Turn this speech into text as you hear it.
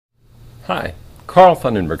Hi, Carl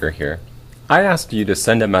Fundenberger here. I asked you to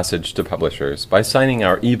send a message to publishers by signing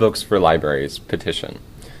our Ebooks for Libraries petition.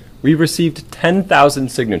 We received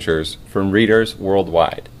 10,000 signatures from readers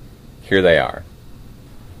worldwide. Here they are.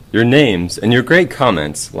 Your names and your great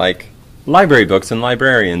comments, like, "Library books and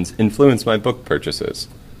librarians influence my book purchases,"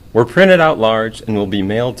 were printed out large and will be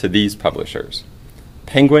mailed to these publishers: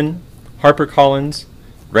 Penguin, HarperCollins,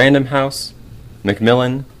 Random House,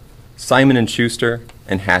 Macmillan, Simon & Schuster,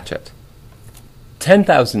 and Hachette.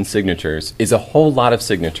 10,000 signatures is a whole lot of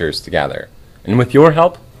signatures to gather, and with your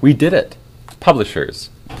help, we did it.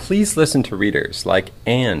 Publishers, please listen to readers like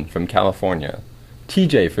Anne from California,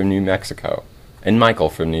 TJ from New Mexico, and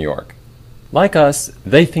Michael from New York. Like us,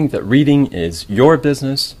 they think that reading is your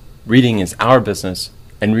business, reading is our business,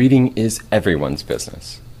 and reading is everyone's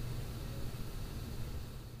business.